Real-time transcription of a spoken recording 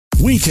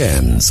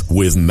Weekends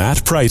with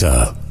Matt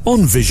Prater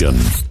on Vision.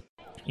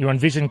 You're on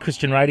Vision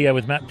Christian Radio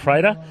with Matt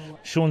Prater.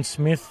 Sean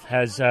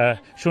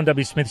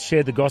W. Smith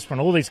shared the gospel,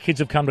 and all these kids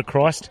have come to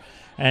Christ.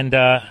 And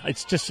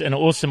it's just an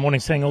awesome morning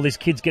seeing all these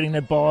kids getting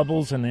their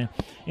Bibles and their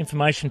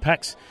information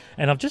packs.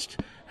 And I've just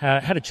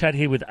had a chat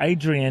here with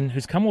Adrien,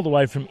 who's come all the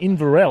way from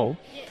Inverell,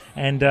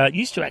 and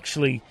used to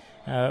actually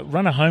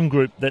run a home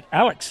group that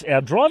Alex,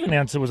 our drive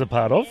announcer, was a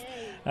part of.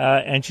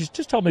 And she's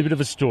just told me a bit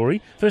of a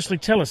story. Firstly,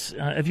 tell us,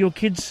 have your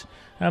kids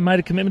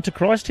made a commitment to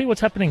Christ here? What's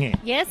happening here?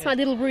 Yes, my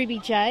little Ruby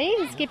J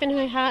has given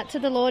her heart to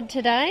the Lord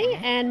today,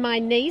 and my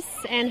niece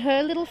and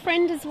her little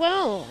friend as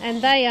well.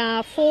 And they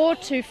are 4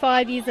 to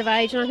 5 years of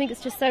age, and I think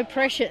it's just so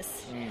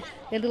precious,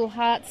 their little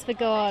hearts for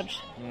God.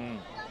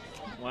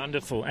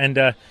 Wonderful.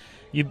 And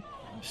you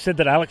said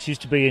that Alex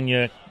used to be in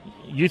your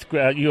youth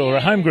your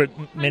home group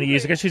many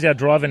years ago. She's our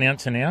drive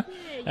announcer now.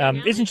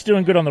 Isn't she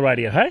doing good on the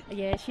radio, hey?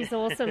 Yeah, she's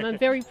awesome. I'm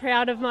very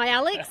proud of my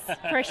Alex,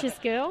 precious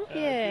girl.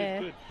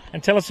 Yeah.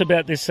 And tell us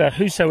about this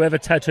whosoever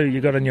tattoo you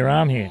got on your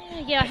arm here.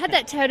 Yeah, I had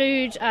that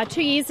tattooed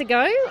 2 years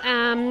ago.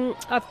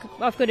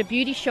 I've got a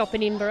beauty shop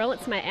in Inverell.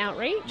 It's my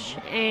outreach.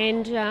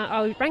 And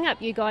I rang up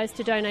you guys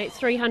to donate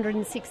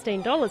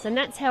 $316. And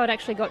that's how it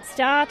actually got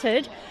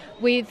started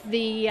with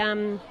the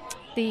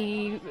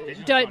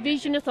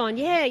Visionathon.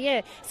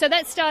 Yeah. So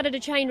that started a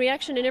chain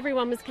reaction, and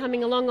everyone was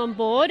coming along on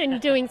board and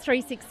doing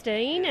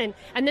 316. And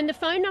then the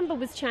phone number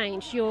was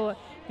changed. Your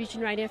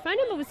Vision Radio phone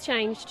number was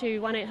changed to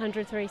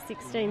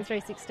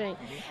 1-800-316-316.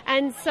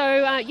 And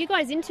so you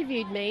guys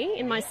interviewed me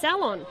in my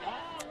salon,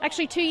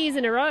 actually 2 years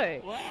in a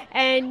row.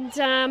 And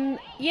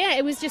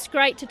it was just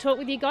great to talk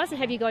with you guys and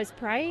have you guys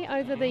pray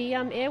over the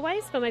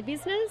airways for my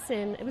business.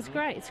 And it was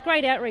great. It's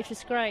great outreach.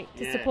 It's great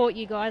to support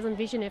you guys on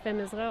Vision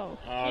FM as well.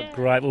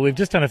 Great. Well, we've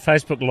just done a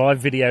Facebook Live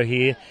video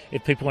here.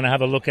 If people want to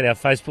have a look at our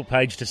Facebook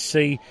page to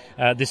see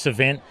this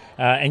event.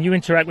 And you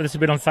interact with us a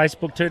bit on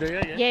Facebook too, do you?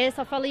 Yeah. Yes,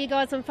 I follow you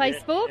guys on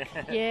Facebook.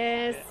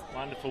 Yes.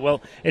 Wonderful.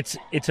 Well, it's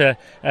an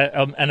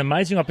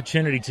amazing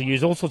opportunity to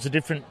use all sorts of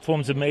different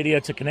forms of media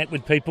to connect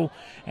with people,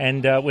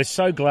 and we're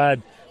so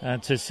glad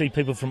to see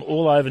people from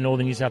all over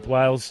northern New South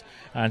Wales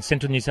and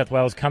central New South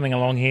Wales coming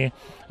along here.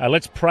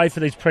 Let's pray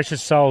for these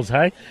precious souls,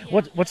 hey?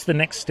 What's the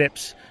next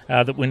steps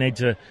that we need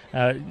to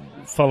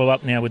follow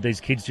up now with these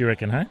kids, do you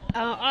reckon, hey?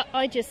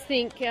 I just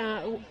think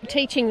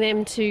teaching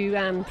them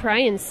to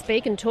pray and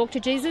speak and talk to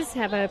Jesus,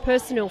 have a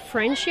personal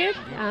friendship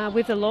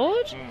with the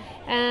Lord,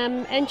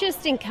 and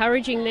just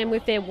encouraging them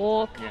with their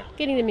walk,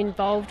 getting them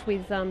involved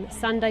with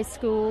Sunday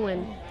school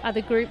and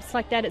other groups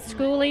like that at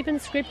school, even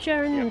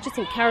Scripture, and just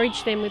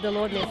encourage them with the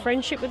Lord and their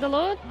friendship with the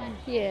Lord.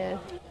 Yeah.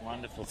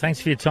 Wonderful.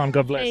 Thanks for your time.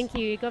 God bless. Thank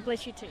you. God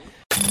bless you too.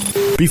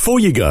 Before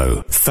you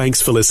go,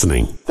 thanks for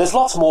listening. There's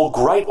lots more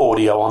great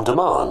audio on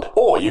demand,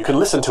 or you can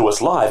listen to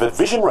us live at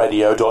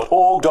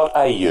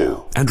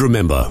visionradio.org.au. And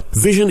remember,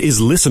 Vision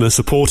is listener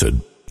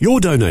supported. Your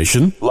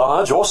donation,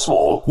 large or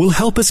small, will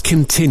help us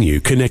continue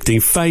connecting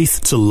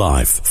faith to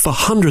life for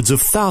hundreds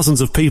of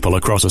thousands of people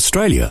across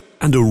Australia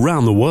and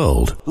around the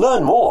world.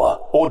 Learn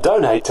more or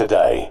donate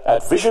today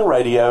at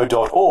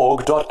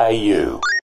visionradio.org.au.